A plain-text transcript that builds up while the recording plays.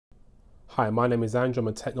Hi, my name is Andrew. I'm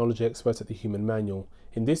a technology expert at the Human Manual.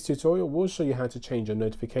 In this tutorial, we'll show you how to change your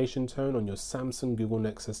notification tone on your Samsung Google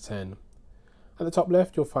Nexus 10. At the top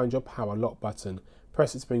left, you'll find your power lock button.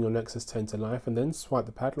 Press it to bring your Nexus 10 to life and then swipe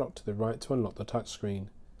the padlock to the right to unlock the touchscreen.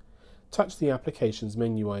 Touch the Applications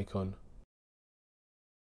menu icon.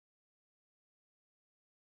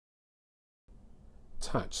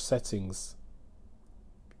 Touch Settings.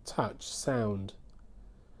 Touch Sound.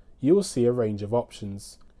 You will see a range of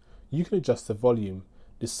options. You can adjust the volume,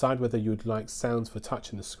 decide whether you would like sounds for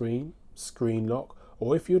touching the screen, screen lock,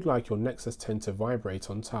 or if you would like your Nexus 10 to vibrate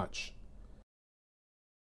on touch.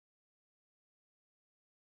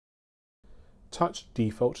 Touch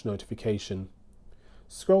Default Notification.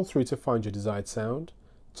 Scroll through to find your desired sound,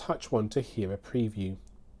 touch one to hear a preview.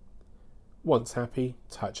 Once happy,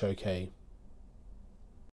 touch OK.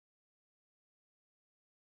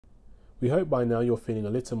 We hope by now you're feeling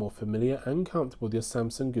a little more familiar and comfortable with your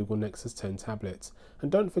Samsung Google Nexus 10 tablet,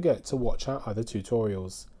 and don't forget to watch our other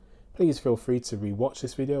tutorials. Please feel free to re-watch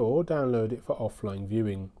this video or download it for offline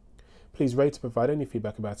viewing. Please rate and provide any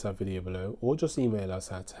feedback about our video below, or just email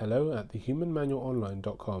us at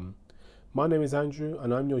hello@thehumanmanualonline.com. My name is Andrew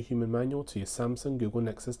and I'm your Human Manual to your Samsung Google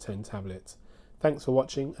Nexus 10 tablet. Thanks for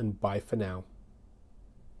watching and bye for now.